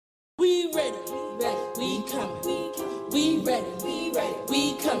We ready, we coming. We ready,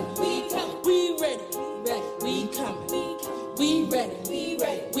 we coming. We ready, we coming. We ready,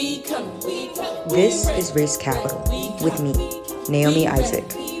 we coming. This is Race Capital with me, Naomi Isaac,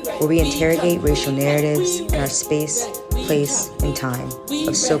 where we interrogate racial narratives in our space, place, and time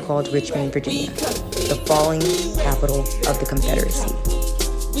of so-called Richmond, Virginia, the falling capital of the Confederacy.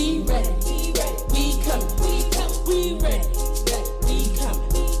 We ready, we coming. We ready, we coming.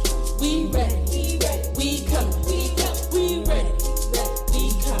 We ready, we coming. We ready, we coming. We ready,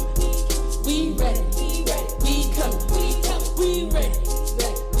 we coming. We ready, we coming. We ready,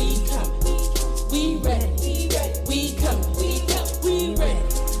 we coming. We ready, we coming.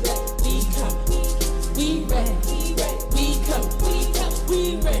 We ready, we coming. We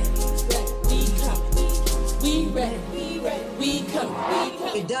ready, we coming. We ready, we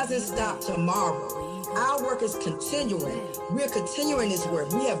coming. It doesn't stop tomorrow. Our work is continuing. We're continuing this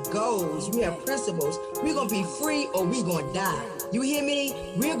work. We have goals. We have principles. We're going to be free or we're going to die. You hear me?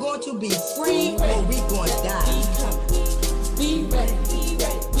 We're going to be free or we're going to die. We ready,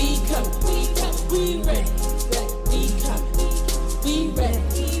 we coming. We ready, we coming. We ready,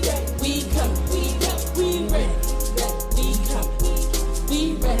 we coming. We ready, we coming. We ready, we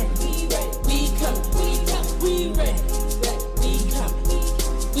coming. We ready, we coming.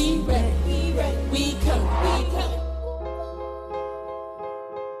 We ready, we coming.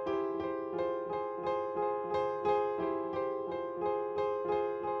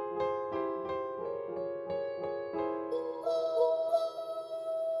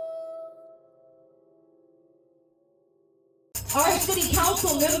 Our city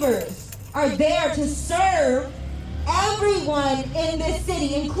council members are there to serve everyone in this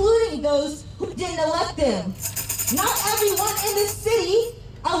city, including those who didn't elect them. Not everyone in this city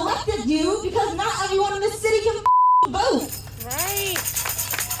elected you because not everyone in this city can vote. Right.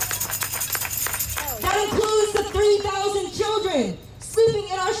 That includes the 3,000 children sleeping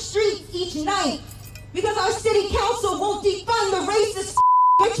in our streets each night because our city council won't defund the racist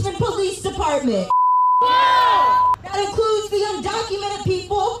Richmond Police Department. That includes the undocumented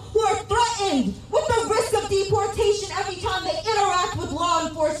people who are threatened with the risk of deportation every time they interact with law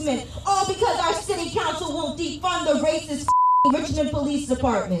enforcement, all because our city council won't defund the racist Richmond Police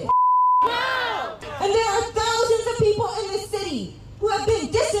Department. And there are thousands of people in this city who have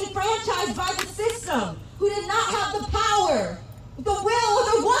been disenfranchised by the system, who did not have the power, the will, or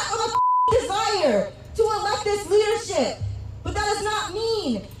the want, or the desire to elect this leadership. But that does not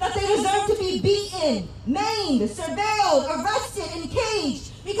mean that they deserve to be beaten, maimed, surveilled, arrested, and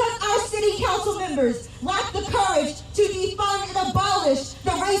caged because our city council members lack the courage to defund and abolish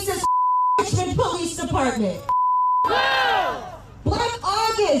the racist Richmond Police Department. Black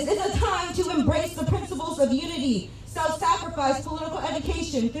August is a time to embrace the principles of unity, self-sacrifice, political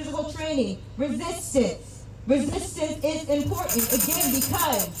education, physical training, resistance. Resistance is important, again,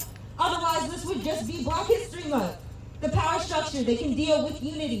 because otherwise this would just be Black History Month. The power structure, they can deal with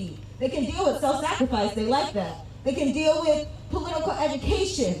unity. They can deal with self-sacrifice, they like that. They can deal with political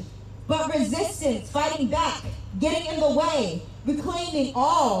education. But resistance, fighting back, getting in the way, reclaiming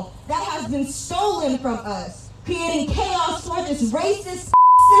all that has been stolen from us, creating chaos for this racist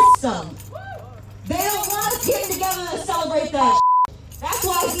system. They don't want us getting together to celebrate that. That's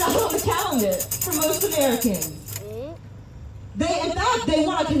why it's not on the calendar for most Americans. In fact, they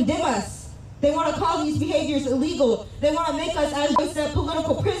want to condemn us. They want to call these behaviors illegal. They want to make us, as I said,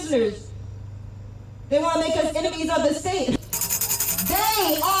 political prisoners. They want to make us enemies of the state.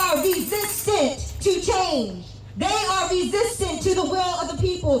 They are resistant to change. They are resistant to the will of the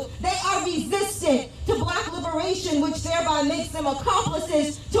people. They are resistant to Black liberation, which thereby makes them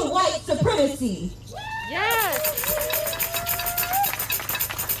accomplices to white supremacy. Yes.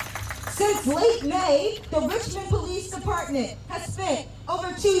 Since late May, the Richmond Police Department has spent over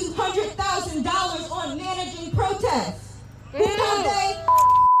 $200,000 on managing protests. Who have they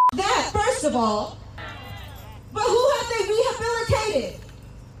that, first of all? But who have they rehabilitated?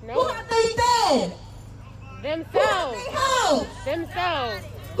 No. Who have they fed? Themselves. Who have they housed? Themselves.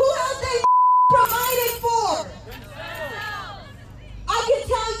 Who have they provided for? I can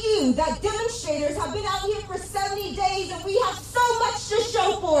tell you that demonstrators have been out here for 70 days and we have so much to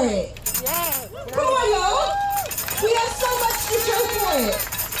show for it. Yes. Come on, y'all. We have so much to show for it.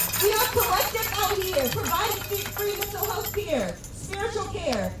 We have Collective out here providing free mental health care, spiritual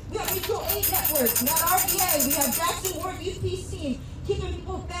care. We have Mutual Aid Network. We have RVA. We have Jackson Ward Youth Peace Team keeping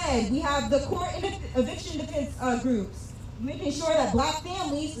people fed. We have the court eviction defense groups making sure that Black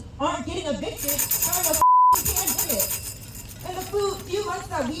families aren't getting evicted during a pandemic. In the few months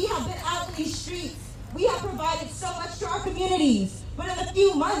that we have been out in these streets, we have provided so much to our communities. But in a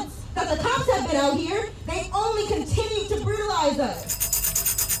few months, that the cops have been out here, they only continue to brutalize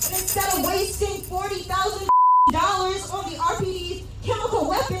us. And instead of wasting $40,000 on the RPD's chemical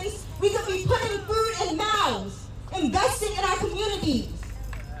weapons, we could be putting food in mouths, investing in our communities.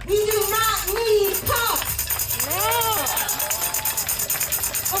 We do not need cops. No.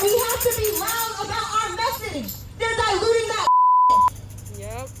 And we have to be loud about our message. They're diluting that.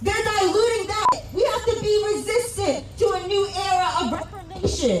 Yep. They're diluting that. We have to be resistant to a new era of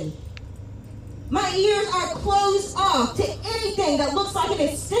reformation. My ears are closed off to anything that looks like an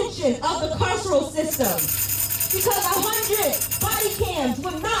extension of the carceral system. Because 100 body cams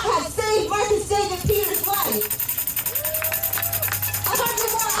would not have saved Marcus David Peters' life.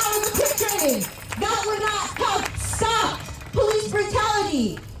 100 more hours of pit training, that would not have stopped police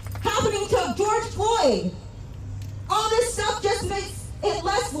brutality happening to George Floyd. All this stuff just makes it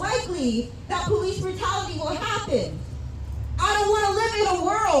less likely that police brutality will happen. I don't want to live in a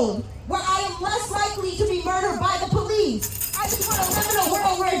world where I am less likely to be murdered by the police. I just want to live in a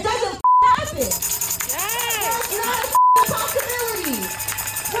world where it doesn't happen. Yes. That's not a possibility.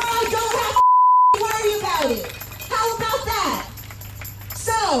 Where I don't have to worry about it. How about that?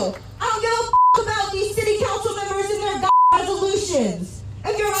 So, I don't give a about these city council members and their resolutions.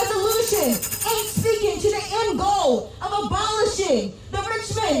 If your resolution ain't speaking to the end goal of abolishing the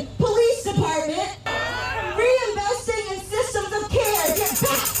Richmond Police Department, reinvesting in systems of care, get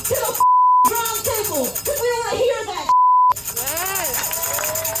back to the round table, because we don't want to hear that. Yes.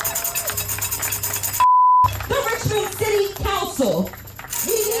 The Richmond City Council.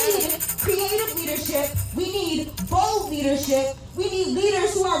 We need creative leadership. We need bold leadership. We need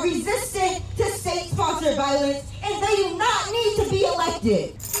leaders who are resistant to state-sponsored violence, and they do not need to be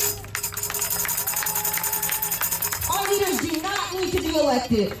elected. Our leaders do not need to be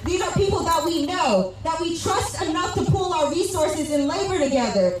elected. These are people that we know, that we trust enough to pool our resources and labor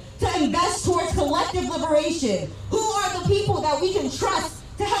together to invest towards collective liberation. Who are the people that we can trust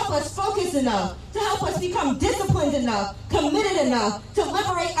to help us focus enough, to help us become disciplined enough, committed enough to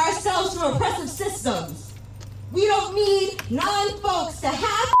liberate ourselves from oppressive systems? We don't need 9 folks to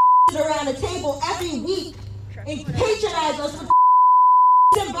have around a table every week and patronize us with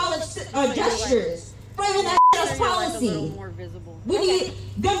symbolic gestures, framing that as policy. We need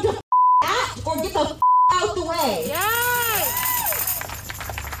them to act or get the out the way. Yes.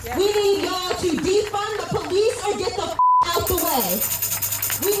 We need y'all to defund the police or get the out the way.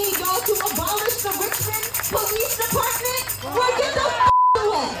 We need y'all to abolish the Richmond Police Department or get the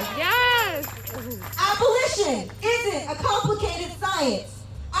away. Yes. Abolition isn't a complicated science.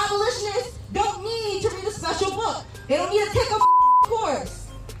 Abolitionists don't need to read a special book. They don't need to take a course.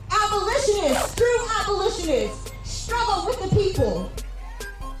 Abolitionists, true abolitionists, struggle with the people.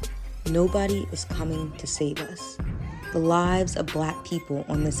 Nobody is coming to save us. The lives of Black people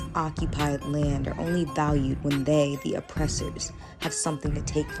on this occupied land are only valued when they, the oppressors, have something to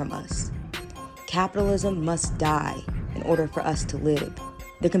take from us. Capitalism must die in order for us to live.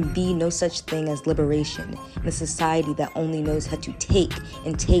 There can be no such thing as liberation in a society that only knows how to take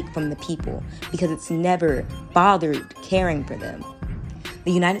and take from the people because it's never bothered caring for them.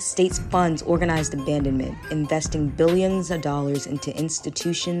 The United States funds organized abandonment, investing billions of dollars into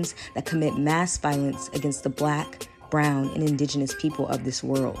institutions that commit mass violence against the Black, brown, and indigenous people of this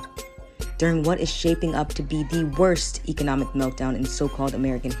world. During what is shaping up to be the worst economic meltdown in so-called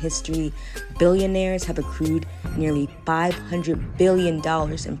American history, billionaires have accrued nearly $500 billion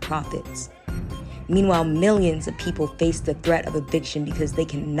in profits. Meanwhile, millions of people face the threat of eviction because they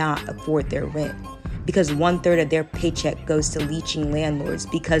cannot afford their rent, because 1/3 of their paycheck goes to leeching landlords,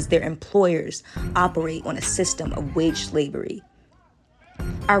 because their employers operate on a system of wage slavery.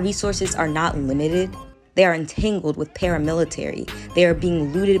 Our resources are not limited. They are entangled with paramilitary. They are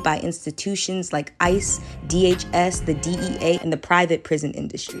being looted by institutions like ICE, DHS, the DEA, and the private prison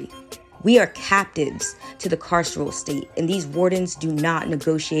industry. We are captives to the carceral state, and these wardens do not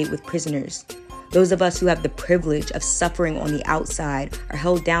negotiate with prisoners. Those of us who have the privilege of suffering on the outside are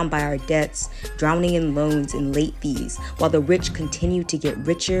held down by our debts, drowning in loans and late fees, while the rich continue to get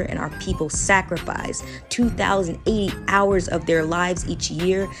richer and our people sacrifice 2,080 hours of their lives each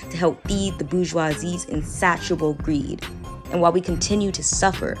year to help feed the bourgeoisie's insatiable greed. And while we continue to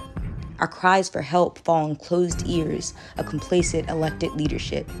suffer, our cries for help fall on closed ears of complacent elected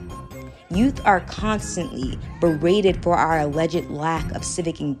leadership. Youth are constantly berated for our alleged lack of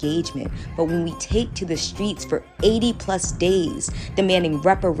civic engagement, but when we take to the streets for 80+ days, demanding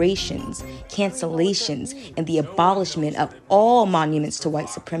reparations, cancellations, and the abolishment of all monuments to white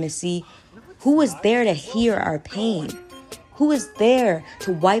supremacy, who is there to hear our pain? Who is there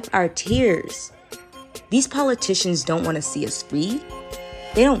to wipe our tears? These politicians don't want to see us free.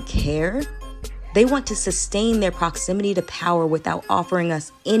 They don't care. They want to sustain their proximity to power without offering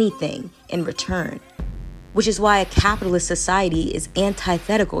us anything in return, which is why a capitalist society is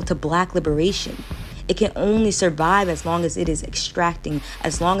antithetical to Black liberation. It can only survive as long as it is extracting,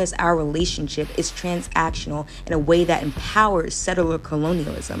 as long as our relationship is transactional in a way that empowers settler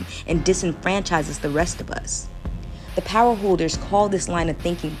colonialism and disenfranchises the rest of us. The power holders call this line of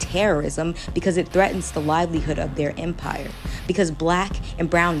thinking terrorism because it threatens the livelihood of their empire. Because Black and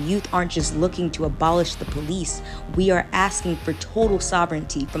brown youth aren't just looking to abolish the police, we are asking for total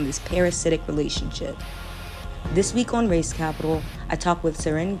sovereignty from this parasitic relationship. This week on Race Capital, I talk with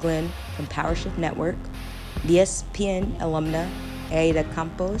Seren Glenn from PowerShift Network, ESPN alumna Aida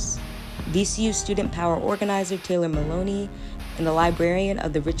Campos, VCU Student Power Organizer Taylor Maloney, and the librarian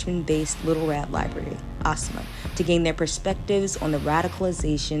of the Richmond-based Little Rat Library, Asma, to gain their perspectives on the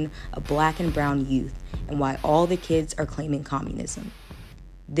radicalization of Black and brown youth and why all the kids are claiming communism.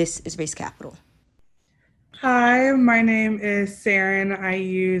 This is Race Capital. Hi, my name is Seren. I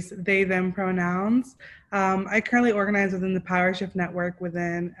use they, them pronouns. I currently organize within the PowerShift Network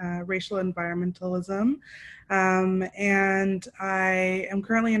within racial environmentalism. And I am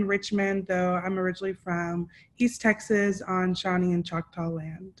currently in Richmond, though I'm originally from East Texas on Shawnee and Choctaw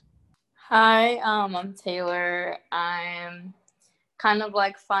land. Hi, I'm Taylor. I'm kind of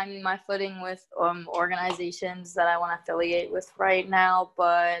like finding my footing with organizations that I want to affiliate with right now,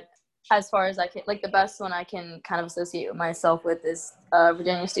 but as far as I can, like the best one I can kind of associate myself with is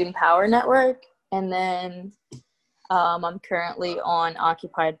Virginia Student Power Network. And then I'm currently on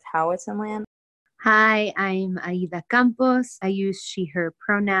occupied Powhatan land. Hi, I'm Aida Campos. I use she, her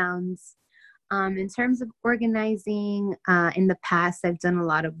pronouns. In terms of organizing, in the past, I've done a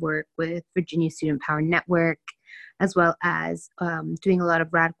lot of work with Virginia Student Power Network, as well as doing a lot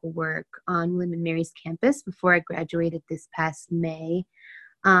of radical work on William and Mary's campus before I graduated this past May.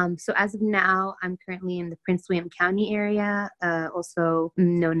 So as of now, I'm currently in the Prince William County area, also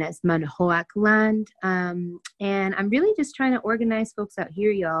known as Manahoac land. And I'm really just trying to organize folks out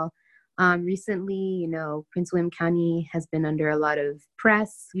here, y'all. Recently, Prince William County has been under a lot of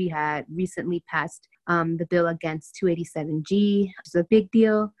press. We had recently passed the bill against 287G, which is a big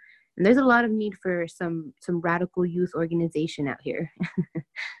deal. And there's a lot of need for some radical youth organization out here.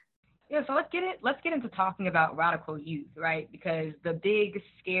 Yeah, so let's get into talking about radical youth, right? Because the big,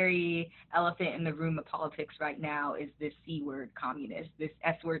 scary elephant in the room of politics right now is this C word communist, this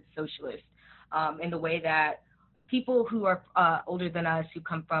S word socialist, in the way that people who are older than us, who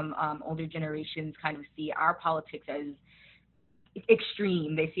come from older generations, kind of see our politics as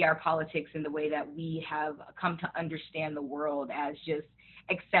extreme. They see our politics in the way that we have come to understand the world as just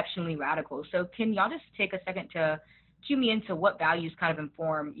exceptionally radical. So can y'all just take a second to cue me into what values kind of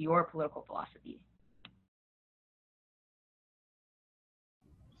inform your political philosophy?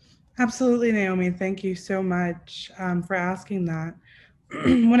 Absolutely, Naomi. Thank you so much for asking that.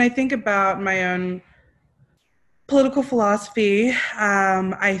 When I think about my own political philosophy,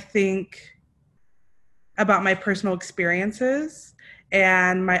 I think about my personal experiences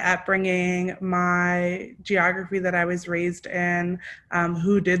and my upbringing, my geography that I was raised in,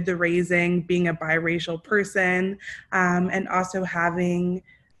 who did the raising, being a biracial person, and also having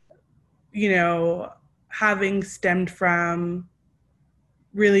stemmed from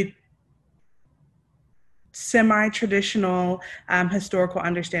really semi-traditional historical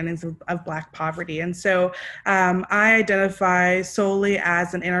understandings of Black poverty. And so I identify solely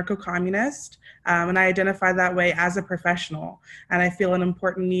as an anarcho-communist, and I identify that way as a professional. And I feel an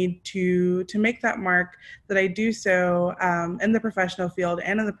important need to make that mark, that I do so in the professional field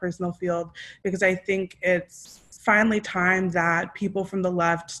and in the personal field, because I think it's finally time that people from the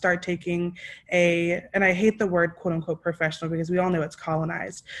left start taking and I hate the word quote unquote professional because we all know it's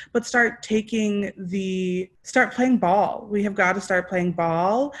colonized, but start playing ball. We have got to start playing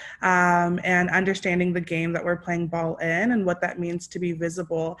ball and understanding the game that we're playing ball in and what that means to be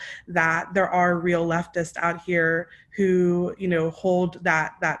visible, that there are real leftists out here who, hold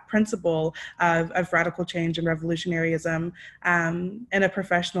that principle of radical change and revolutionaryism in a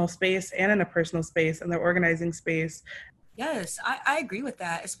professional space and in a personal space and the organizing space. Yes, I agree with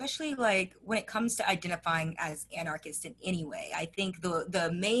that, especially like when it comes to identifying as anarchist in any way. I think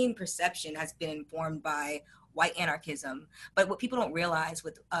the main perception has been informed by white anarchism, but what people don't realize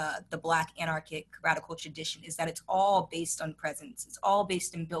with the Black anarchic radical tradition is that it's all based on presence. It's all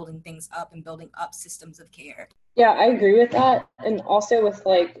based in building things up and building up systems of care. Yeah, I agree with that. And also with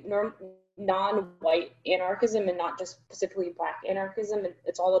like non-white anarchism and not just specifically Black anarchism,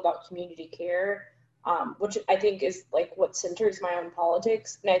 it's all about community care. which I think is like what centers my own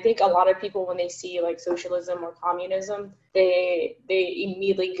politics. And I think a lot of people, when they see like socialism or communism, they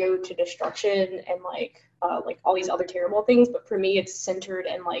immediately go to destruction and like all these other terrible things. But for me, it's centered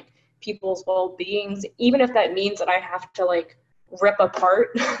in like people's well-beings, even if that means that I have to like rip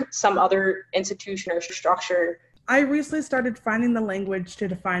apart some other institution or structure. I recently started finding the language to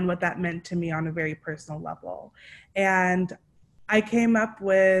define what that meant to me on a very personal level. And I came up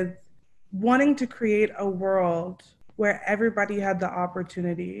with wanting to create a world where everybody had the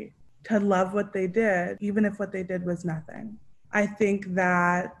opportunity to love what they did, even if what they did was nothing. I think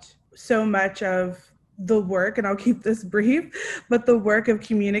that so much of the work, and I'll keep this brief, but the work of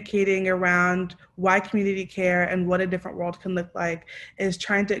communicating around why community care and what a different world can look like is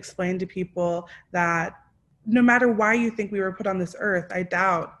trying to explain to people that no matter why you think we were put on this earth, I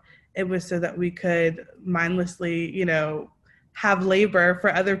doubt it was so that we could mindlessly, have labor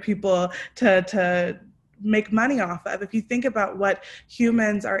for other people to make money off of. If you think about what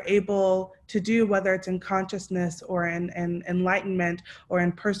humans are able to do, whether it's in consciousness or in enlightenment or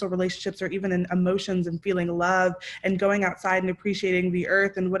in personal relationships or even in emotions and feeling love and going outside and appreciating the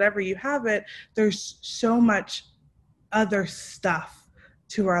earth and whatever you have it, there's so much other stuff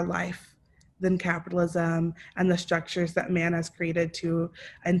to our life than capitalism and the structures that man has created to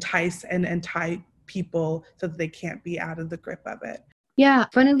entice and tie people so that they can't be out of the grip of it. Yeah,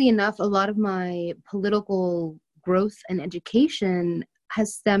 funnily enough, a lot of my political growth and education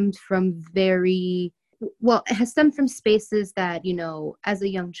has stemmed from spaces that, as a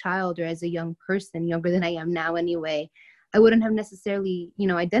young child or as a young person, younger than I am now anyway, I wouldn't have necessarily,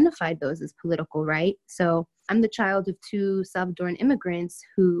 identified those as political, right? So I'm the child of two Salvadoran immigrants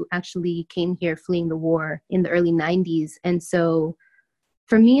who actually came here fleeing the war in the early 90s. And so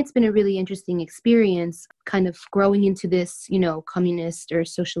for me, it's been a really interesting experience kind of growing into this, communist or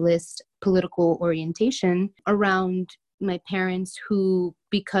socialist political orientation around my parents who,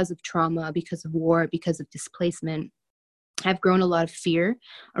 because of trauma, because of war, because of displacement, have grown a lot of fear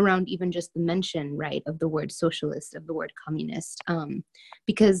around even just the mention, right, of the word socialist, of the word communist.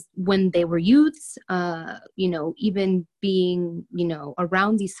 Because when they were youths, even being,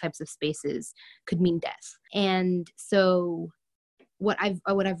 around these types of spaces could mean death. And so what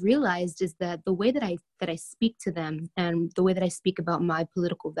I've realized is that the way that I speak to them and the way that I speak about my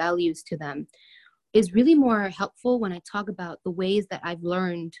political values to them is really more helpful when I talk about the ways that I've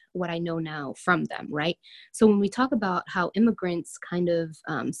learned what I know now from them, right? So when we talk about how immigrants kind of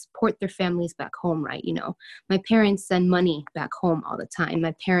support their families back home, right? My parents send money back home all the time.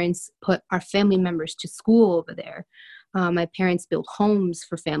 My parents put our family members to school over there. My parents built homes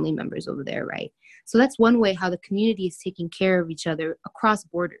for family members over there, right? So that's one way how the community is taking care of each other across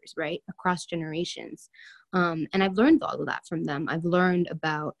borders, right? Across generations. And I've learned all of that from them. I've learned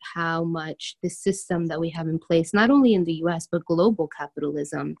about how much the system that we have in place, not only in the US, but global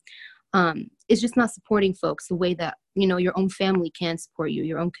capitalism, is just not supporting folks the way that, your own family can support you,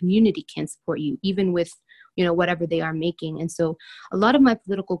 your own community can support you, even with, whatever they are making. And so a lot of my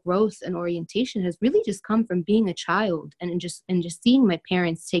political growth and orientation has really just come from being a child and just seeing my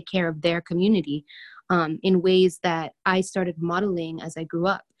parents take care of their community in ways that I started modeling as I grew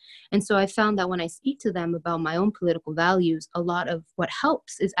up. And so I found that when I speak to them about my own political values, a lot of what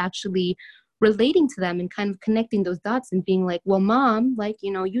helps is actually relating to them and kind of connecting those dots and being like, well, Mom,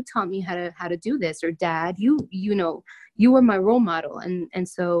 you taught me how to do this, or Dad, you were my role model. And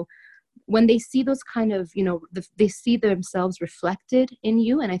so when they see those kind of, they see themselves reflected in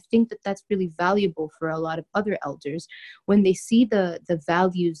you. And I think that that's really valuable for a lot of other elders when they see the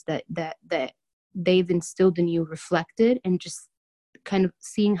values that they've instilled in you reflected, and just kind of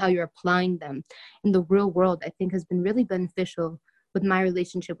seeing how you're applying them in the real world, I think has been really beneficial with my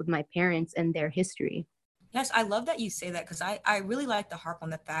relationship with my parents and their history. Yes, I love that you say that, because I really like to harp on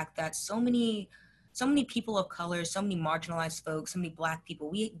the fact that so many people of color, so many marginalized folks, so many Black people,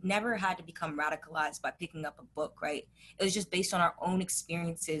 we never had to become radicalized by picking up a book, right? It was just based on our own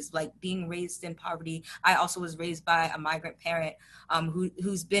experiences, like being raised in poverty. I also was raised by a migrant parent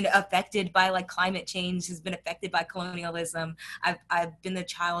who's been affected by like climate change, who's been affected by colonialism. I've been the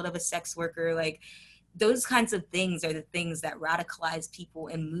child of a sex worker. Like, those kinds of things are the things that radicalize people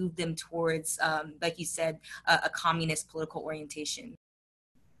and move them towards, like you said, a communist political orientation.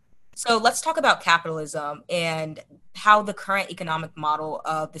 So let's talk about capitalism and how the current economic model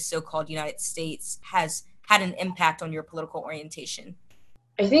of the so-called United States has had an impact on your political orientation.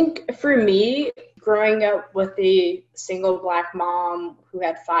 I think for me, growing up with a single Black mom who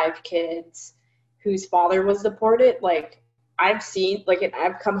had 5 kids, whose father was deported, like, I've seen, like,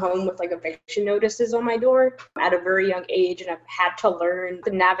 I've come home with like eviction notices on my door at a very young age, and I've had to learn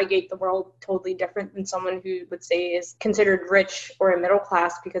to navigate the world totally different than someone who would say is considered rich or a middle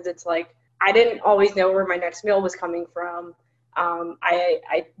class, because it's like, I didn't always know where my next meal was coming from.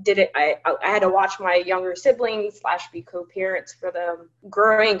 I had to watch my younger siblings / be co-parents for them.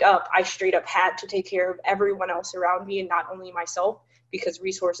 Growing up, I straight up had to take care of everyone else around me and not only myself, because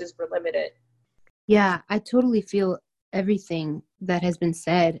resources were limited. Yeah, I totally feel everything that has been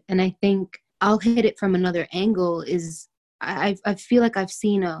said. And I think I'll hit it from another angle is I feel like I've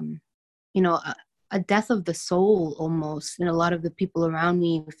seen, a death of the soul almost in a lot of the people around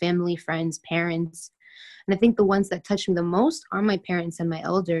me, family, friends, parents. And I think the ones that touch me the most are my parents and my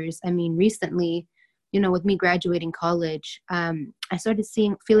elders. I mean, recently, with me graduating college, I started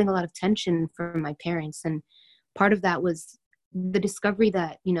feeling a lot of tension from my parents. And part of that was the discovery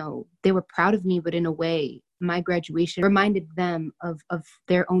that, they were proud of me, but in a way, my graduation reminded them of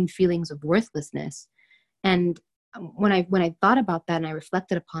their own feelings of worthlessness. And when I thought about that and I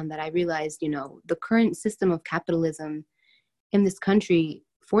reflected upon that, I realized, the current system of capitalism in this country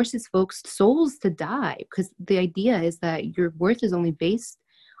forces folks' souls to die, because the idea is that your worth is only based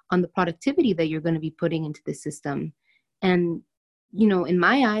on the productivity that you're going to be putting into the system. And in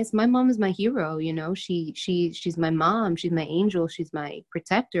my eyes, my mom is my hero. She's my mom. She's my angel. She's my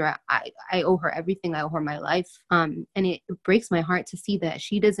protector. I owe her everything. I owe her my life. And it breaks my heart to see that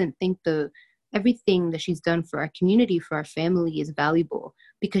she doesn't think everything that she's done for our community, for our family, is valuable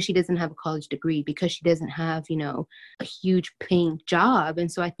because she doesn't have a college degree, because she doesn't have, a huge paying job. And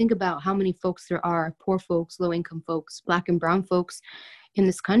so I think about how many folks there are, poor folks, low income folks, Black and brown folks in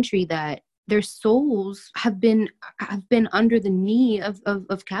this country, that their souls have been under the knee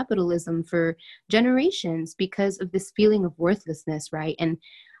of capitalism for generations because of this feeling of worthlessness, right? And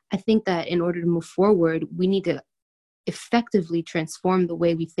I think that in order to move forward, we need to effectively transform the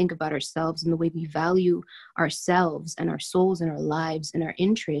way we think about ourselves and the way we value ourselves and our souls and our lives and our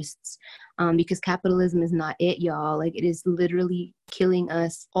interests, because capitalism is not it, y'all. Like, it is literally killing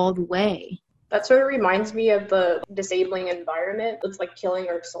us all the way. That sort of reminds me of the disabling environment. It's like killing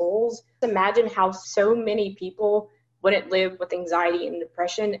our souls. Imagine how so many people wouldn't live with anxiety and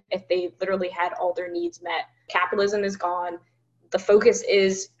depression if they literally had all their needs met. Capitalism is gone. The focus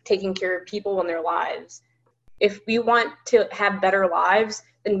is taking care of people and their lives. If we want to have better lives,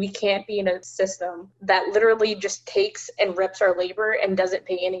 then we can't be in a system that literally just takes and rips our labor and doesn't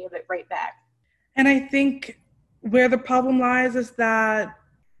pay any of it right back. And I think where the problem lies is that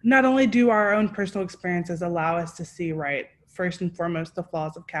not only do our own personal experiences allow us to see, right, first and foremost, the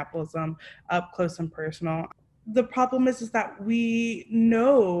flaws of capitalism up close and personal. The problem is that we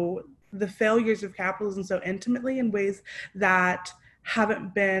know the failures of capitalism so intimately in ways that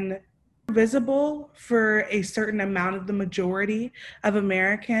haven't been visible for a certain amount of the majority of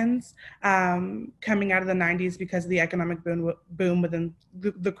Americans coming out of the 90s because of the economic boom within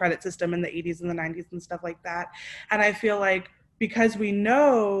the credit system in the 80s and the 90s and stuff like that. And I feel like because we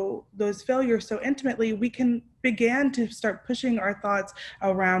know those failures so intimately, we can begin to start pushing our thoughts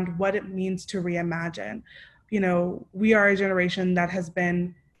around what it means to reimagine. We are a generation that has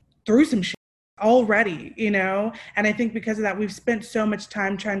been through some shit already, and I think because of that, we've spent so much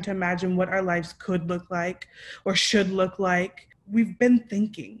time trying to imagine what our lives could look like or should look like. We've been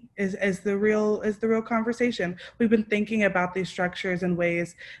thinking is the real conversation. We've been thinking about these structures in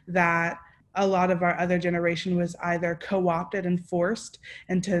ways that a lot of our other generation was either co-opted and forced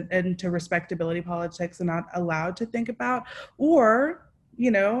into respectability politics and not allowed to think about, or,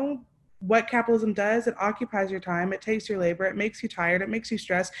 what capitalism does, it occupies your time, it takes your labor, it makes you tired, it makes you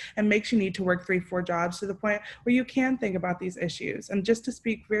stressed, and makes you need to work 3-4 jobs to the point where you can think about these issues. And just to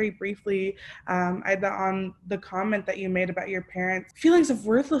speak very briefly, on the comment that you made about your parents' feelings of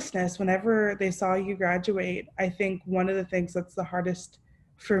worthlessness whenever they saw you graduate, I think one of the things that's the hardest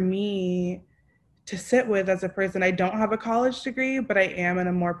for me to sit with as a person, I don't have a college degree, but I am in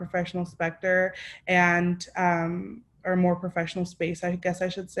a more professional specter and or more professional space, I guess I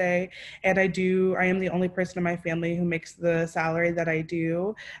should say. And I am the only person in my family who makes the salary that I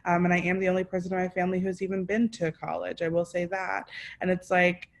do. And I am the only person in my family who's even been to college, I will say that. And it's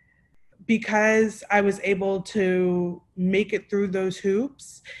like, because I was able to make it through those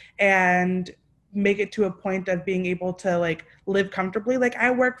hoops and make it to a point of being able to live comfortably. I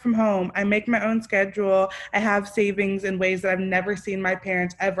work from home, I make my own schedule, I have savings in ways that I've never seen my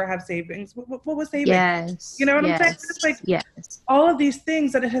parents ever have savings. What was savings? Yes. You know what I'm saying? It's yes. All of these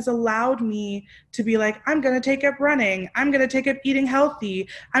things that it has allowed me to be I'm going to take up running, I'm going to take up eating healthy,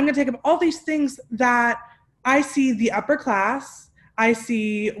 I'm going to take up all these things that I see the upper class, I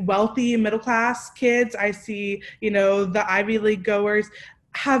see wealthy middle class kids. I see, the Ivy League goers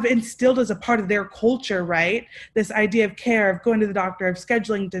have instilled as a part of their culture, right? This idea of care, of going to the doctor, of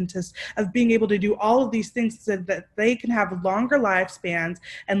scheduling dentists, of being able to do all of these things so that they can have longer lifespans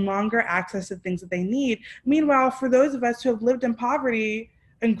and longer access to things that they need. Meanwhile, for those of us who have lived in poverty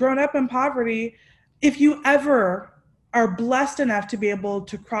and grown up in poverty, if you ever are blessed enough to be able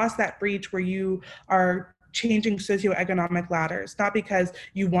to cross that breach where you are changing socioeconomic ladders, not because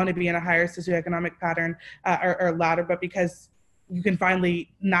you want to be in a higher socioeconomic pattern or ladder, but because you can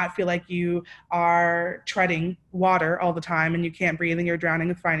finally not feel like you are treading water all the time and you can't breathe and you're drowning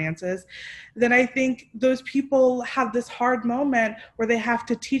with finances, then I think those people have this hard moment where they have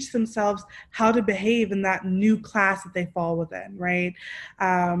to teach themselves how to behave in that new class that they fall within, right?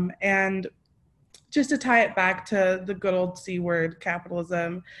 And just to tie it back to the good old C word,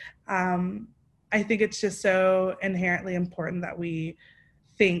 capitalism, I think it's just so inherently important that we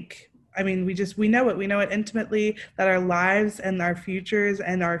think. I mean, we know it intimately, that our lives and our futures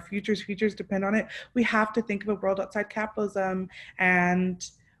futures depend on it. We have to think of a world outside capitalism, and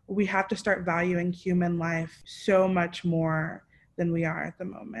we have to start valuing human life so much more than we are at the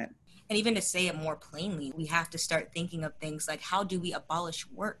moment. And even to say it more plainly, we have to start thinking of things like, how do we abolish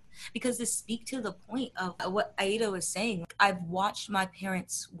work? Because to speak to the point of what Aida was saying, I've watched my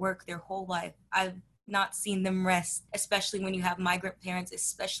parents work their whole life. I've not seen them rest, especially when you have migrant parents,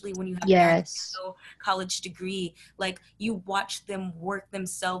 especially when you have parents with no college degree. Like, you watch them work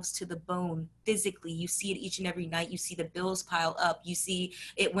themselves to the bone physically. You see it each and every night. You see the bills pile up. You see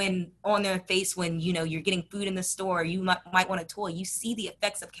it when on their face when you're getting food in the store. You might want a toy. You see the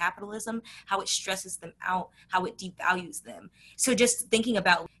effects of capitalism, how it stresses them out, how it devalues them. So just thinking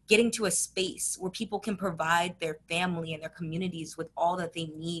about getting to a space where people can provide their family and their communities with all that they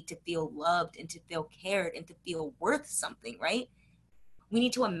need to feel loved and to feel cared and to feel worth something, right? We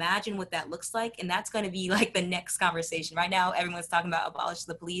need to imagine what that looks like, and that's going to be like the next conversation. Right now, everyone's talking about abolish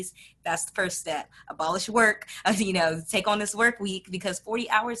the police. That's the first step. Abolish work, take on this work week, because 40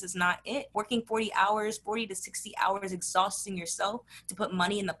 hours is not it. Working 40 hours, 40 to 60 hours, exhausting yourself to put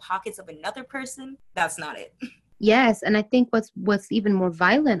money in the pockets of another person, that's not it. Yes, and I think what's even more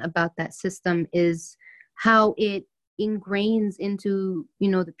violent about that system is how it ingrains into,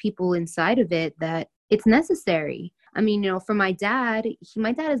 the people inside of it that it's necessary. I mean, for my dad,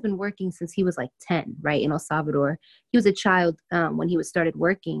 my dad has been working since he was like 10, right, in El Salvador. He was a child when he started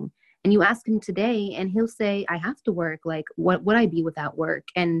working. And you ask him today, and he'll say, I have to work. Like, what would I be without work?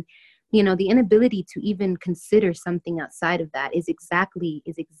 And, the inability to even consider something outside of that is exactly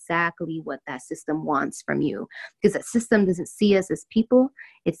what that system wants from you. Because that system doesn't see us as people.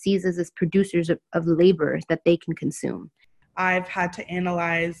 It sees us as producers of labor that they can consume. I've had to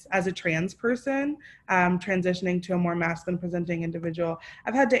analyze as a trans person, transitioning to a more masculine presenting individual.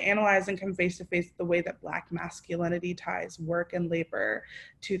 I've had to analyze and come face to face with the way that Black masculinity ties work and labor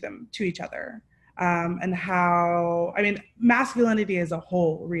to each other. And how, masculinity as a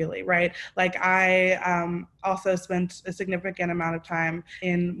whole, really, right? Like, I also spent a significant amount of time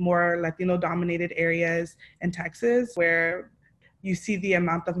in more Latino-dominated areas in Texas, where you see the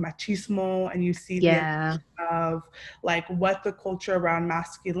amount of machismo, and you see the amount of like what the culture around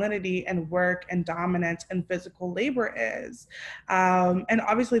masculinity and work and dominance and physical labor is. And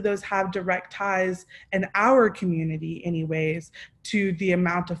obviously those have direct ties in our community anyways to the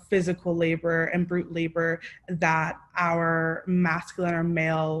amount of physical labor and brute labor that our masculine or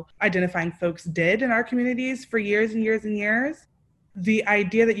male identifying folks did in our communities for years and years and years. The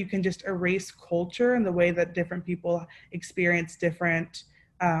idea that you can just erase culture and the way that different people experience different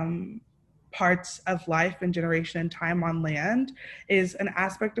parts of life and generation and time on land is an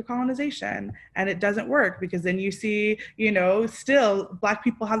aspect of colonization. And it doesn't work, because then you see, still Black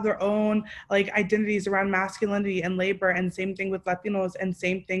people have their own identities around masculinity and labor, and same thing with Latinos, and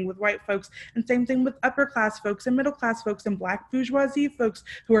same thing with white folks, and same thing with upper class folks and middle class folks and Black bourgeoisie folks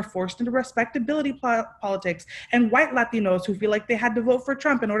who are forced into respectability politics, and white Latinos who feel like they had to vote for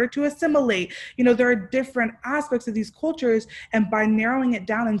Trump in order to assimilate. There are different aspects of these cultures, and by narrowing it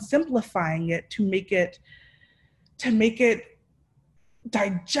down and simplifying it to make it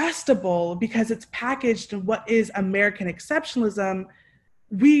digestible, because it's packaged in what is American exceptionalism,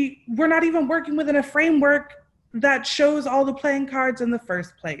 we're not even working within a framework that shows all the playing cards in the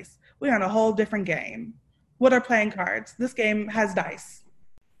first place. We're on a whole different game. What are playing cards? This game has dice.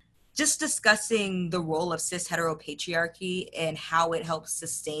 Just discussing the role of cis heteropatriarchy and how it helps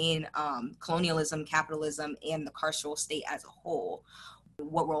sustain colonialism, capitalism, and the carceral state as a whole.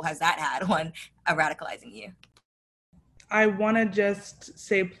 What role has that had on radicalizing you? I want to just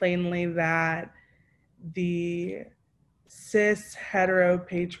say plainly that the cis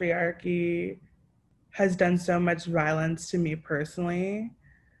heteropatriarchy has done so much violence to me personally,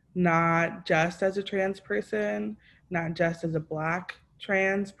 not just as a trans person, not just as a Black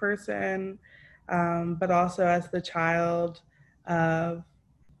trans person, but also as the child of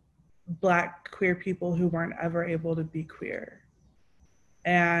Black queer people who weren't ever able to be queer.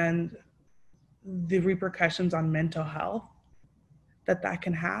 And the repercussions on mental health that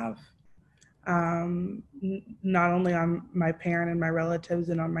can have, not only on my parent and my relatives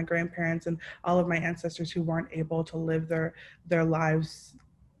and on my grandparents and all of my ancestors who weren't able to live their lives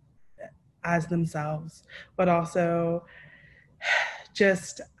as themselves, but also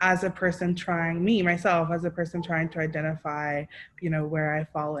just as a person trying, myself, as a person trying to identify, where I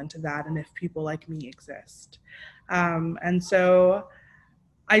fall into that and if people like me exist. And so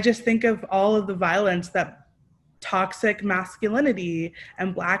I just think of all of the violence that toxic masculinity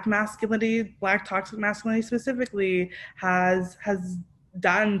and Black masculinity, Black toxic masculinity specifically, has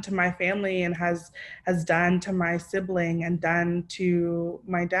done to my family and has done to my sibling and done to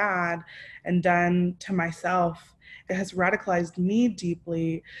my dad and done to myself. It has radicalized me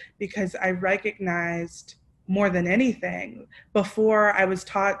deeply because I recognized more than anything, before I was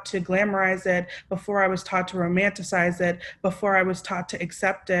taught to glamorize it, before I was taught to romanticize it, before I was taught to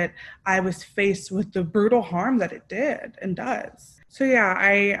accept it, I was faced with the brutal harm that it did and does. So yeah,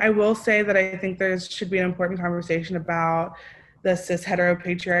 I will say that I think there should be an important conversation about the cis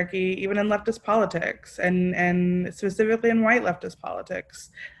heteropatriarchy, even in leftist politics, and specifically in white leftist politics,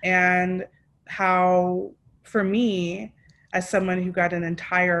 and how, for me, as someone who got an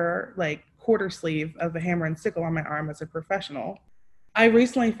entire quarter sleeve of a hammer and sickle on my arm as a professional, I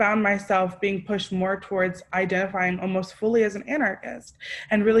recently found myself being pushed more towards identifying almost fully as an anarchist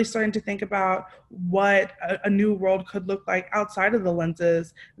and really starting to think about what a new world could look like outside of the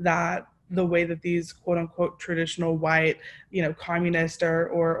lenses that the way that these quote unquote traditional white, communist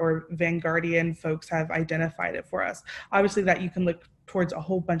or vanguardian folks have identified it for us. Obviously that you can look towards a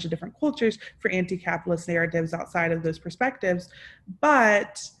whole bunch of different cultures for anti-capitalist narratives outside of those perspectives.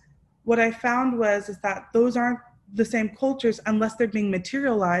 But what I found is that those aren't the same cultures unless they're being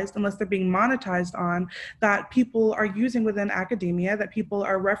materialized, unless they're being monetized on, that people are using within academia, that people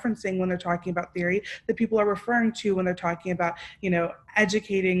are referencing when they're talking about theory, that people are referring to when they're talking about,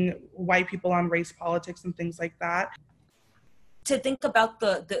 educating white people on race politics and things like that. To think about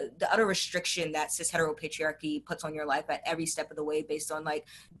the utter restriction that cis heteropatriarchy puts on your life at every step of the way, based on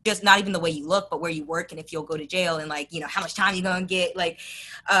just not even the way you look, but where you work and if you'll go to jail and how much time you're gonna get,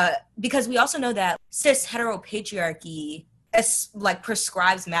 because we also know that cis heteropatriarchy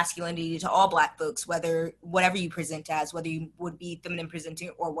prescribes masculinity to all Black folks, whatever you present as, whether you would be feminine presenting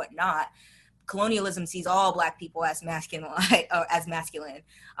or whatnot. Colonialism sees all Black people as masculine,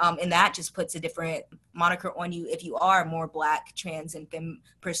 and that just puts a different moniker on you if you are more Black, trans, and femme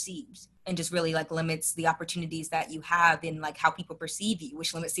perceived, and just really limits the opportunities that you have in how people perceive you,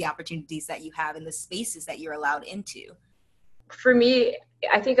 which limits the opportunities that you have in the spaces that you're allowed into. For me,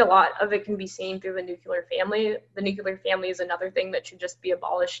 I think a lot of it can be seen through the nuclear family. The nuclear family is another thing that should just be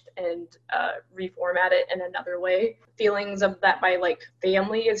abolished and reformatted in another way. Feelings of that my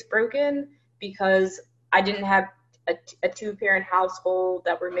family is broken because I didn't have a two-parent household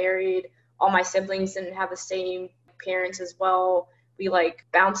that were married. All my siblings didn't have the same parents as well. We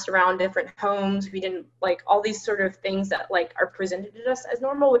bounced around different homes. We didn't all these sort of things that are presented to us as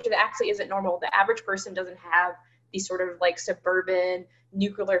normal, which actually isn't normal. The average person doesn't have these sort of suburban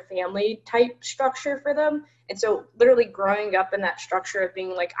nuclear family type structure for them. And so literally growing up in that structure of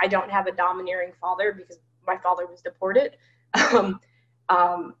being I don't have a domineering father because my father was deported.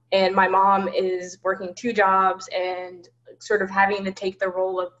 And my mom is working 2 jobs and sort of having to take the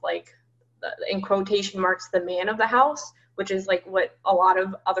role of in quotation marks, the man of the house, which is what a lot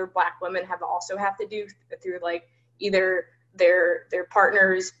of other Black women have to do through either their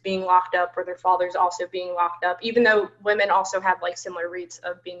partners being locked up or their fathers also being locked up, even though women also have similar rates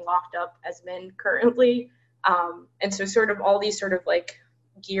of being locked up as men currently. And so sort of all these sort of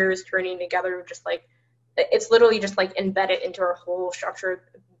gears turning together, just it's literally just embedded into our whole structure,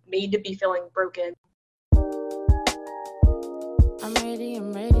 made to be feeling broken. I'm ready,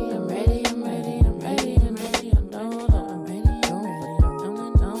 I'm ready, I'm ready, I'm ready, I'm ready, I'm ready, I'm ready, I'm ready, I'm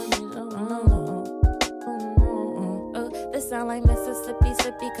ready, this sound like Mississippi. sippy,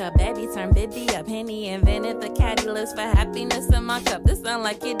 sippy cup. Baby turn Bibby up. Henny invented the caddy list for happiness in my cup. This sound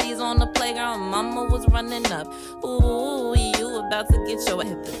like kiddies on the playground. Mama was running up. Ooh, you about to get your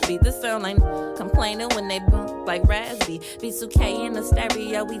hit the beat. This sound like complaining when they boom like Raspy. B2K in the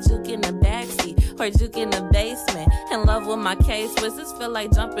stereo, we juke in the backseat. Or juke in the basement. In love with my K-Swiss. This feel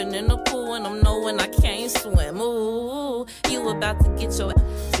like jumping in the pool and I'm knowing I can't swim. Ooh, you about to get your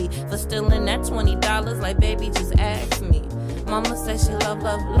beat for stealing that $20. Like, baby, just ask me. Mama said she loved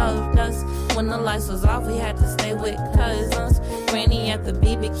us. When the lights was off, we had to stay with cousins. Granny at the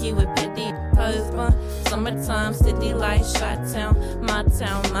BBQ with Pitty husband. Summertime, city lights, shot town, my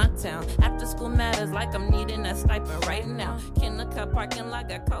town, my town. After school matters like I'm needing that stipend right now. Kindergarten parking lot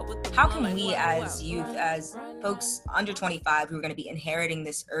got caught with the. How can we as youth, as folks under 25 who are going to be inheriting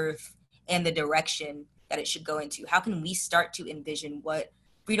this earth and the direction that it should go into, how can we start to envision what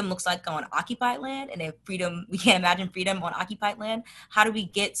freedom looks like on occupied land? And if freedom, we can't imagine freedom on occupied land, how do we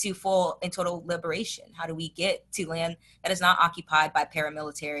get to full and total liberation? How do we get to land that is not occupied by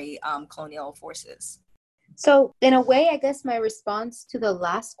paramilitary colonial forces? So in a way, I guess my response to the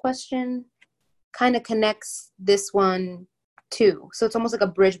last question kind of connects this one too. So it's almost like a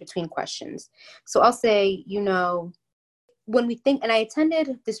bridge between questions. So I'll say, when we think, and I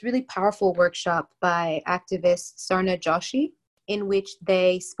attended this really powerful workshop by activist Sarna Joshi, in which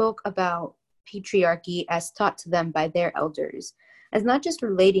they spoke about patriarchy as taught to them by their elders, as not just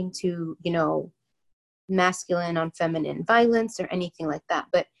relating to, masculine on feminine violence or anything like that,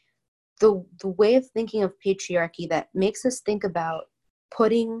 but the way of thinking of patriarchy that makes us think about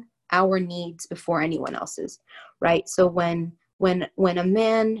putting our needs before anyone else's, right? So when a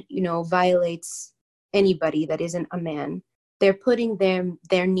man, violates anybody that isn't a man, they're putting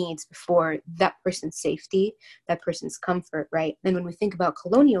their needs before that person's safety, that person's comfort, right? And when we think about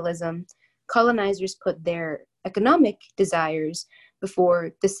colonialism, colonizers put their economic desires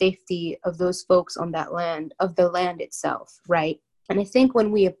before the safety of those folks on that land, of the land itself, right? And I think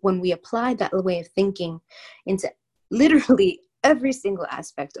when we apply that way of thinking into literally every single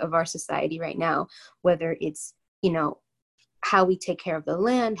aspect of our society right now, whether it's, how we take care of the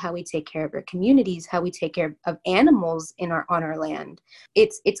land, how we take care of our communities, how we take care of animals on our land,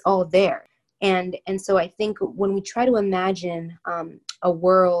 it's all there. And so I think when we try to imagine a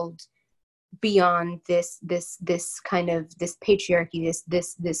world beyond this kind of this patriarchy,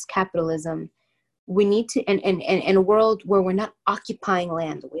 this capitalism, we need to, and a world where we're not occupying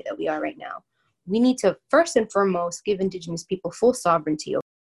land the way that we are right now. We need to first and foremost give Indigenous people full sovereignty.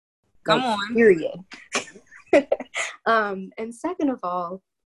 Come on. Period. And second of all,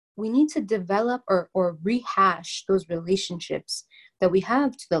 we need to develop or rehash those relationships that we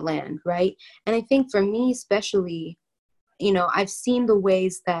have to the land, right? And I think for me especially, I've seen the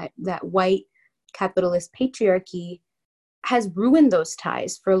ways that white capitalist patriarchy has ruined those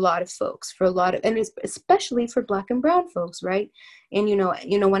ties for a lot of folks, and especially for Black and brown folks, right? And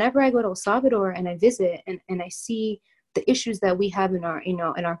whenever I go to El Salvador and I visit and I see the issues that we have in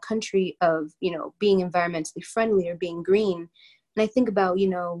our country of being environmentally friendly or being green, and I think about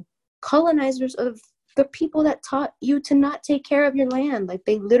colonizers of the people that taught you to not take care of your land, like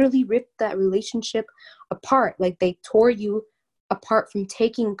they literally ripped that relationship apart, like they tore you apart from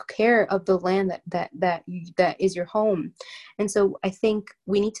taking care of the land that is your home. And so I think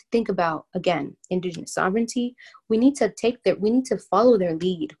we need to think about, again, Indigenous sovereignty. We need to follow their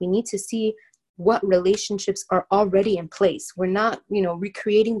lead. We need to see what relationships are already in place. We're not,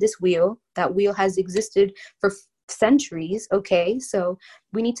 recreating this wheel. That wheel has existed for centuries. Okay. So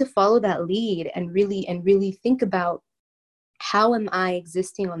we need to follow that lead and really think about, how am I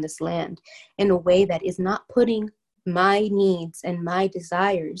existing on this land in a way that is not putting my needs and my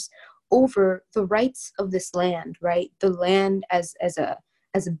desires over the rights of this land, right? The land as a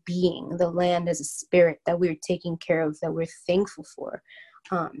being, the land as a spirit that we're taking care of, that we're thankful for.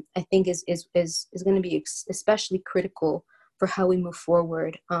 I think is going to be especially critical for how we move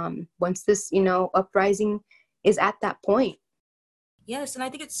forward once this, uprising is at that point. Yes, and I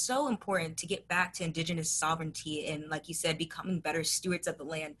think it's so important to get back to Indigenous sovereignty and, like you said, becoming better stewards of the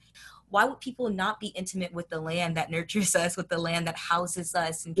land. Why would people not be intimate with the land that nurtures us, with the land that houses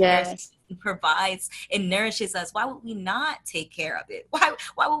us and cares, Yes. and provides and nourishes us? Why would we not take care of it?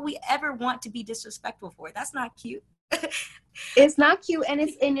 Why would we ever want to be disrespectful for it? That's not cute. It's not cute, and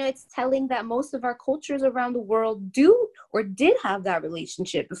it's telling that most of our cultures around the world do or did have that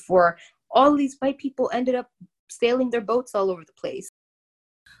relationship before all these white people ended up sailing their boats all over the place.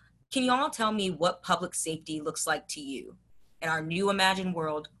 Can you all tell me what public safety looks like to you? In our new imagined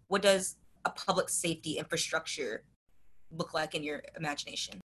world, what does a public safety infrastructure look like in your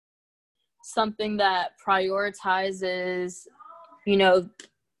imagination? Something that prioritizes you know,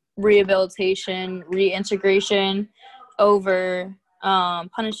 rehabilitation, reintegration over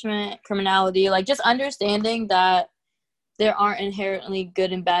punishment, criminality, like just understanding that there aren't inherently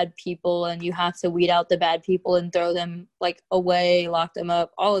good and bad people, and you have to weed out the bad people and throw them like away, lock them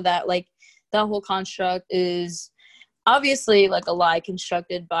up, all of that. Like that whole construct is obviously like a lie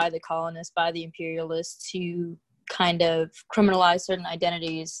constructed by the colonists, by the imperialists, to kind of criminalize certain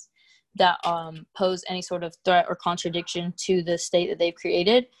identities that pose any sort of threat or contradiction to the state that they've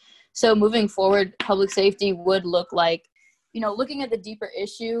created. So moving forward, public safety would look like, you know, looking at the deeper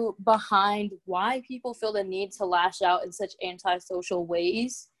issue behind why people feel the need to lash out in such antisocial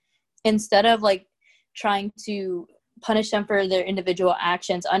ways, instead of like trying to punish them for their individual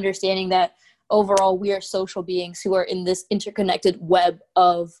actions, understanding that overall we are social beings who are in this interconnected web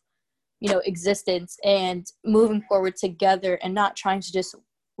of, you know, existence, and moving forward together and not trying to just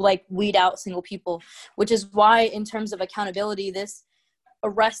like weed out single people, which is why in terms of accountability, this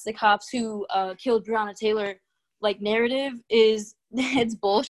arrest the cops who killed Breonna Taylor like narrative is, it's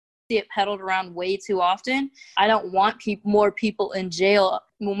bullshit. It peddled around way too often. I don't want more people in jail.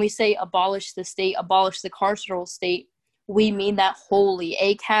 When we say abolish the state, abolish the carceral state, we mean that wholly.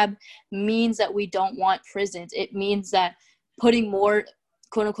 ACAB means that we don't want prisons. It means that putting more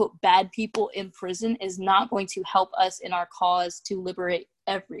quote unquote bad people in prison is not going to help us in our cause to liberate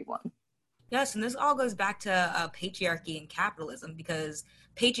everyone. Yes, and this all goes back to patriarchy and capitalism, because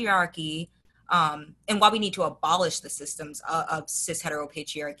patriarchy, and why we need to abolish the systems of cis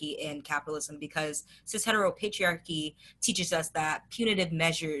heteropatriarchy and capitalism, because cis heteropatriarchy teaches us that punitive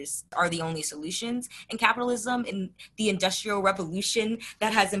measures are the only solutions, and capitalism and the Industrial Revolution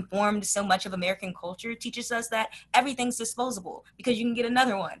that has informed so much of American culture teaches us that everything's disposable because you can get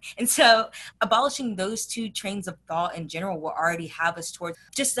another one. And so abolishing those two trains of thought in general will already have us towards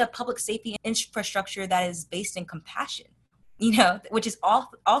just a public safety infrastructure that is based in compassion, you know, which is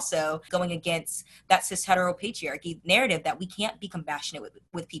also going against that cis heteropatriarchy narrative that we can't be compassionate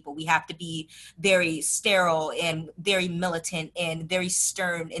with people. We have to be very sterile and very militant and very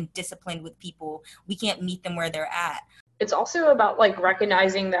stern and disciplined with people. We can't meet them where they're at. It's also about like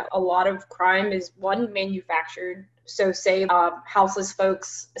recognizing that a lot of crime is one, manufactured. So say houseless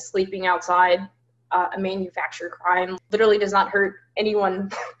folks sleeping outside, a manufactured crime literally does not hurt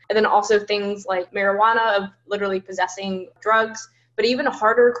anyone. And then also things like marijuana, of literally possessing drugs, but even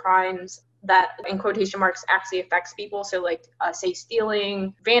harder crimes that in quotation marks actually affects people. So like say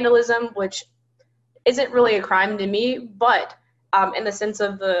stealing, vandalism, which isn't really a crime to me, but in the sense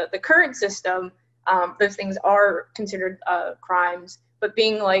of the current system, those things are considered crimes. But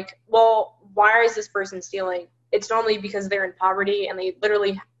being like, well, why is this person stealing? It's normally because they're in poverty and they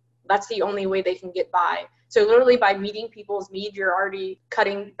literally, that's the only way they can get by. So literally by meeting people's needs, you're already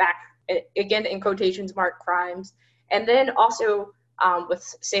cutting back, again, in quotations mark, crimes. And then also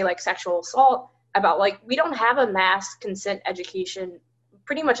with say like sexual assault, about like, we don't have a mass consent education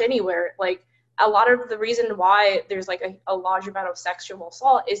pretty much anywhere. Like a lot of the reason why there's like a large amount of sexual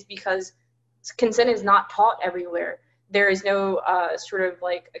assault is because consent is not taught everywhere. There is no sort of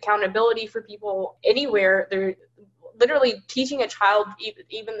like accountability for people anywhere. They're literally teaching a child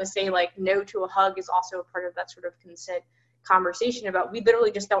even to say like no to a hug is also a part of that sort of consent conversation. About, we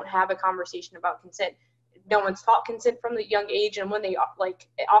literally just don't have a conversation about consent. No one's taught consent from the young age, and when they like,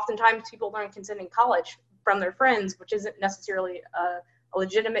 oftentimes people learn consent in college from their friends, which isn't necessarily a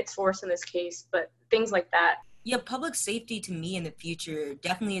legitimate source in this case, but things like that. Yeah, public safety to me in the future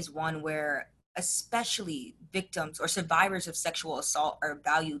definitely is one where especially victims or survivors of sexual assault are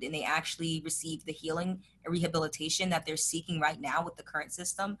valued and they actually receive the healing and rehabilitation that they're seeking right now with the current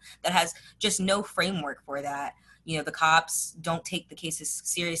system that has just no framework for that. You know, the cops don't take the cases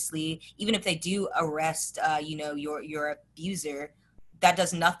seriously. Even if they do arrest, your abuser, that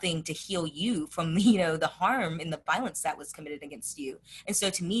does nothing to heal you from, the harm and the violence that was committed against you. And so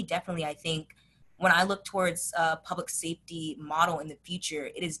to me, definitely, I think when I look towards a public safety model in the future,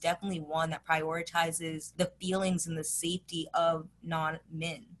 it is definitely one that prioritizes the feelings and the safety of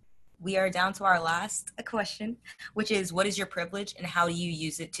non-men. We are down to our last question, which is, what is your privilege and how do you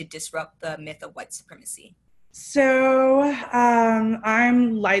use it to disrupt the myth of white supremacy? So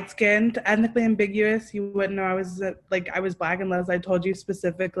I'm light-skinned, ethnically ambiguous. You wouldn't know I was Black unless I told you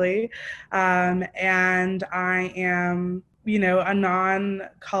specifically. And I am, a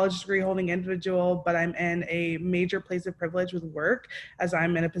non-college degree holding individual, but I'm in a major place of privilege with work, as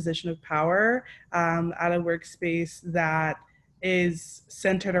I'm in a position of power at a workspace that is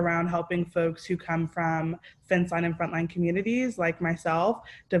centered around helping folks who come from fence line and frontline communities like myself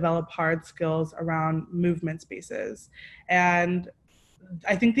develop hard skills around movement spaces. And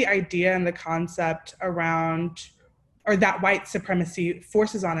I think the idea and the concept around or that white supremacy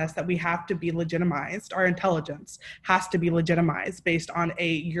forces on us that we have to be legitimized. Our intelligence has to be legitimized based on a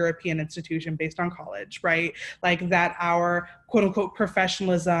European institution, based on college, right? Like that our quote unquote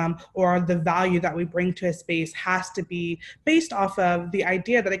professionalism or the value that we bring to a space has to be based off of the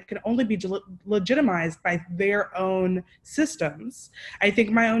idea that it can only be legitimized by their own systems. I think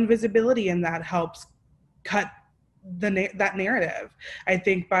my own visibility in that helps cut that narrative. I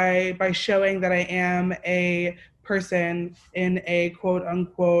think by showing that I am a person in a quote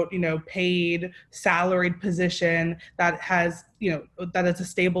unquote, paid salaried position that has, that is a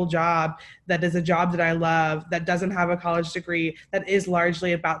stable job, that is a job that I love, that doesn't have a college degree, that is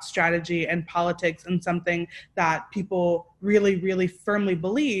largely about strategy and politics and something that people really, really firmly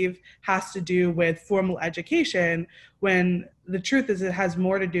believe has to do with formal education, when the truth is it has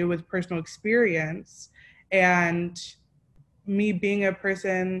more to do with personal experience. And me being a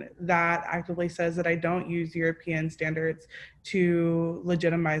person that actively says that I don't use European standards to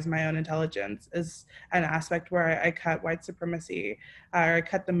legitimize my own intelligence is an aspect where I cut white supremacy, or I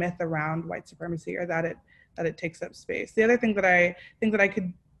cut the myth around white supremacy, or that it takes up space. The other thing that I think that I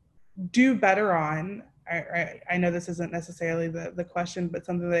could do better on, I know this isn't necessarily the question, but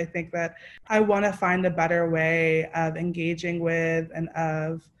something that I think that I want to find a better way of engaging with and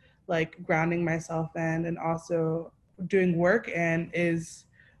of like grounding myself in and also doing work in is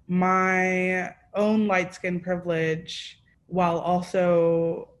my own light skin privilege, while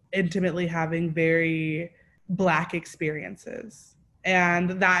also intimately having very Black experiences. And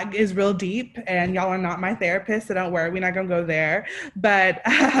that is real deep, and y'all are not my therapist, so don't worry, we're not gonna go there. But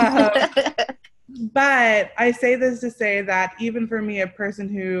but I say this to say that even for me, a person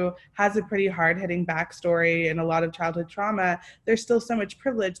who has a pretty hard-hitting backstory and a lot of childhood trauma, there's still so much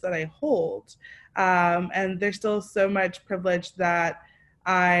privilege that I hold. And there's still so much privilege that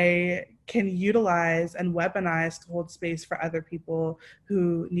I can utilize and weaponize to hold space for other people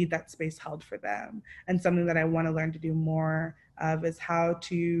who need that space held for them. And something that I want to learn to do more of is how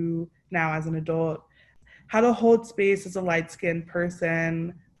to, now as an adult, how to hold space as a light-skinned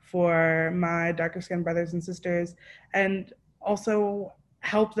person for my darker skinned brothers and sisters, and also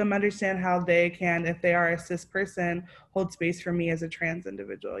help them understand how they can, if they are a cis person, hold space for me as a trans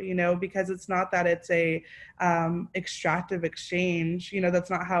individual, because it's not that it's a extractive exchange, that's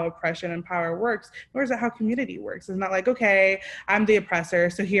not how oppression and power works, nor is it how community works. It's not like, okay, I'm the oppressor,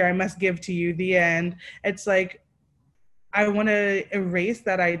 so here I must give to you, the end. It's like, I want to erase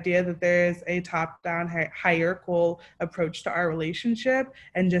that idea that there's a top-down hierarchical approach to our relationship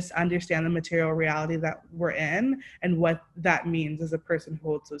and just understand the material reality that we're in and what that means as a person who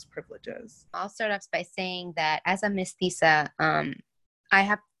holds those privileges. I'll start off by saying that as a mestiza,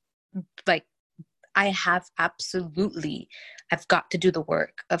 I've got to do the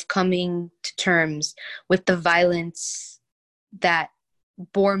work of coming to terms with the violence that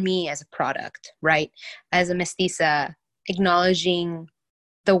bore me as a product, right? As a mestiza, acknowledging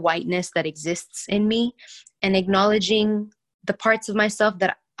the whiteness that exists in me and acknowledging the parts of myself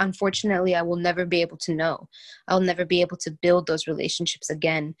that unfortunately I will never be able to know. I'll never be able to build those relationships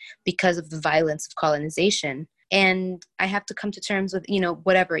again because of the violence of colonization. And I have to come to terms with,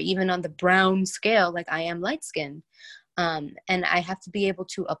 whatever, even on the brown scale, like I am light-skinned. And I have to be able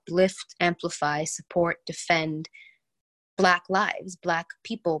to uplift, amplify, support, defend Black lives, Black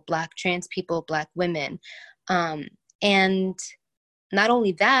people, Black trans people, Black women. And not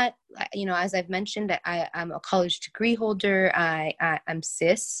only that, as I've mentioned, I'm a college degree holder. I'm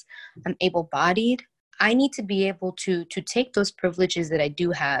cis. I'm able-bodied. I need to be able to take those privileges that I do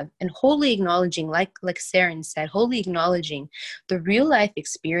have and wholly acknowledging, like Saren said, wholly acknowledging the real life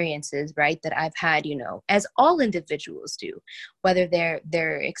experiences, right, that I've had, as all individuals do, whether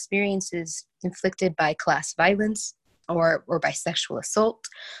they're experiences inflicted by class violence or by sexual assault.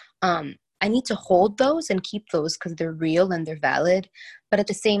 I need to hold those and keep those because they're real and they're valid. But at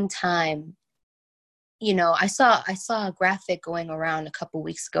the same time, I saw a graphic going around a couple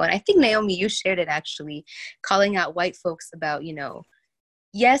weeks ago, and I think, Naomi, you shared it actually, calling out white folks about,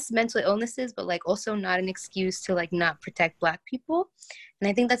 yes, mental illnesses, but also not an excuse to not protect Black people. And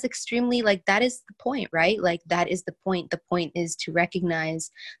I think that's extremely, that is the point, right? That is the point. The point is to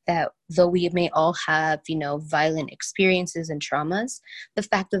recognize that though we may all have, violent experiences and traumas, the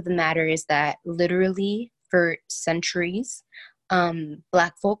fact of the matter is that literally for centuries,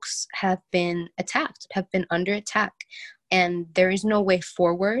 Black folks have been attacked, have been under attack. And there is no way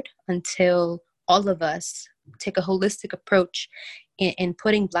forward until all of us take a holistic approach in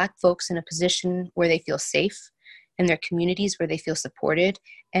putting Black folks in a position where they feel safe, in their communities where they feel supported,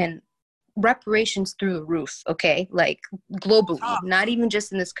 and reparations through the roof, okay? Like globally, not even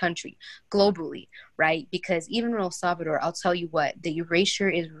just in this country, globally, right? Because even in El Salvador, I'll tell you what, the erasure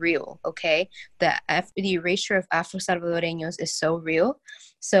is real, okay? The erasure of Afro-Salvadoreños is so real.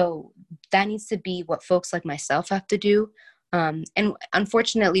 So that needs to be what folks like myself have to do. And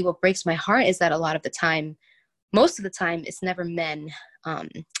unfortunately, what breaks my heart is that a lot of the time, most of the time, it's never men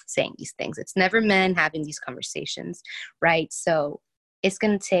saying these things. It's never men having these conversations, right? So it's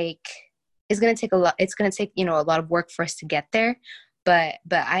going to take a lot. It's going to take, a lot of work for us to get there. But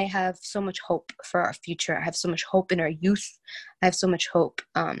I have so much hope for our future. I have so much hope in our youth. I have so much hope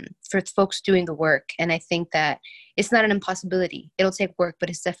for folks doing the work. And I think that it's not an impossibility. It'll take work, but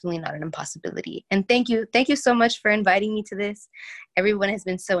it's definitely not an impossibility. And thank you so much for inviting me to this. Everyone has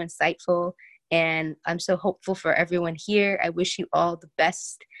been so insightful, and I'm so hopeful for everyone here. I wish you all the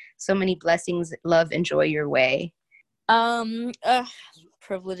best. So many blessings, love, and joy your way.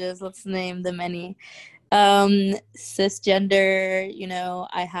 Privileges, let's name the many. Cisgender,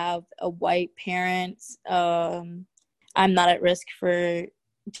 I have a white parent. I'm not at risk for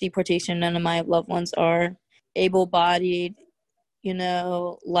deportation. None of my loved ones are. Able-bodied,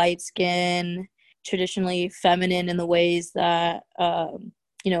 light skin, traditionally feminine in the ways that,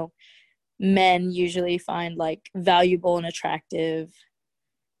 men usually find like valuable and attractive.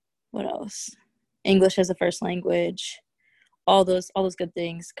 What else? English as a first language. All those good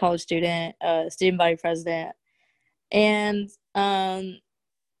things. College student, student body president. And as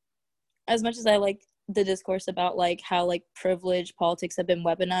much as I like the discourse about like how like privilege politics have been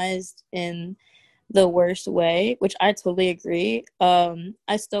weaponized in the worst way, which I totally agree,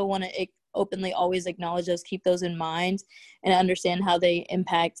 I still want to openly always acknowledge those, keep those in mind, and understand how they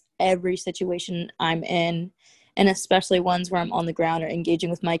impact every situation I'm in, and especially ones where I'm on the ground or engaging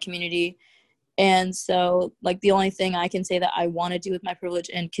with my community. And so, like, the only thing I can say that I want to do with my privilege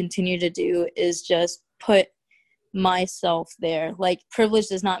and continue to do is just put myself there. Like, privilege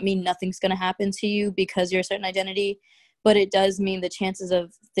does not mean nothing's going to happen to you because you're a certain identity, but it does mean the chances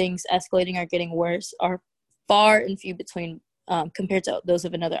of things escalating or getting worse are far and few between compared to those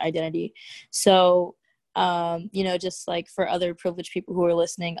of another identity. So, just like for other privileged people who are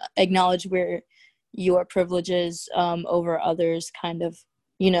listening, acknowledge where your privileges over others kind of,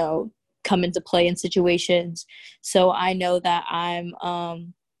 come into play in situations. So I know that I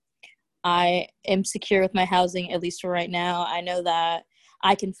am secure with my housing, at least for right now. I know that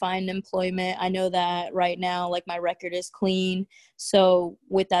I can find employment. I know that right now, like, my record is clean. So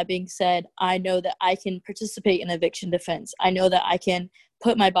with that being said, I know that I can participate in eviction defense. I know that I can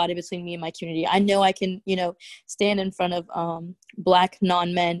put my body between me and my community. I know I can, stand in front of Black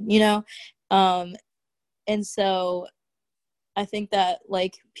non-men, and so I think that,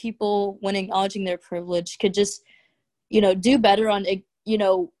 like, people, when acknowledging their privilege, could just, do better on,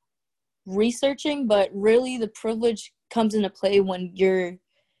 researching. But really, the privilege comes into play when you're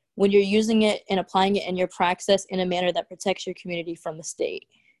using it and applying it in your praxis in a manner that protects your community from the state.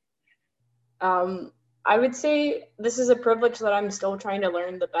 I would say this is a privilege that I'm still trying to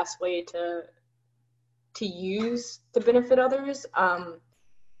learn the best way to use to benefit others. I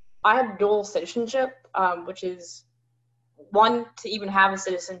have dual citizenship, which is one, to even have a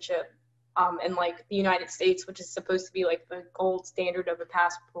citizenship in like the United States, which is supposed to be like the gold standard of a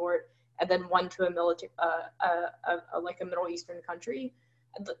passport, and then one to a military, like a Middle Eastern country.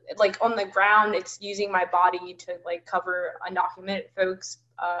 Like, on the ground, it's using my body to like cover undocumented folks,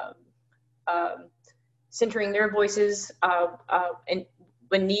 centering their voices, and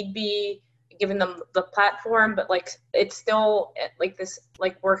when need be, giving them the platform. But like, it's still like this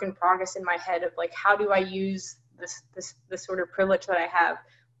like work in progress in my head of like, how do I use this sort of privilege that I have?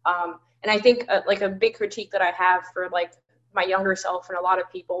 And I think like a big critique that I have for like my younger self and a lot of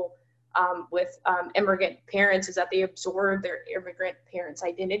people with immigrant parents is that they absorb their immigrant parents'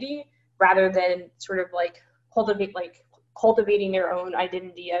 identity rather than sort of like cultivating their own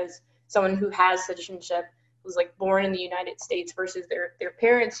identity as someone who has citizenship, who's like born in the United States, versus their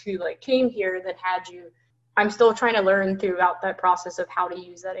parents who like came here that had you. I'm still trying to learn throughout that process of how to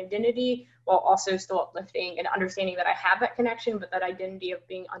use that identity while also still uplifting and understanding that I have that connection, but that identity of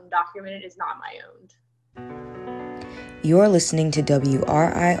being undocumented is not my own. You're listening to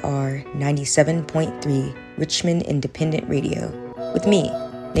WRIR 97.3 Richmond Independent Radio with me,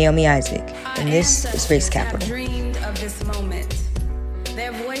 Naomi Isaac, and this is Race Capital. Dreamed of this moment.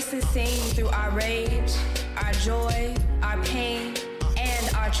 Their voices sing through our rage, our joy, our pain,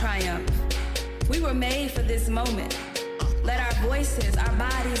 and our triumph. We were made for this moment. Let our voices, our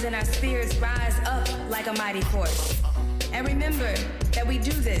bodies, and our spirits rise up like a mighty force. And remember that we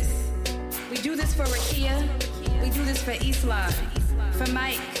do this. We do this for Rakia. We do this for Islam, for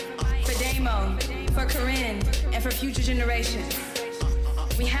Mike, for Damo, for Corinne, and for future generations.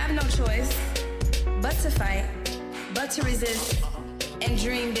 We have no choice but to fight, but to resist, and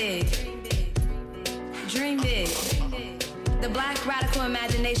dream big. Dream big. The Black radical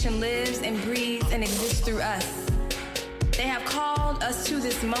imagination lives and breathes and exists through us. They have called us to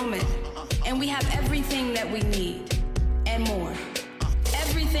this moment, and we have everything that we need and more.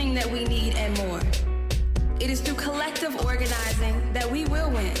 Everything that we need and more. It is through collective organizing that we will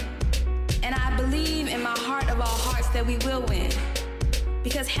win. And I believe in my heart of all hearts that we will win.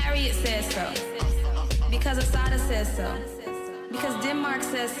 Because Harriet says so. Because Assata says so. Because Denmark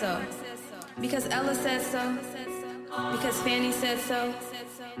says so. Because Ella says so. Because Fanny says so.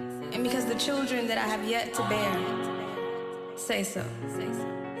 And because the children that I have yet to bear say so.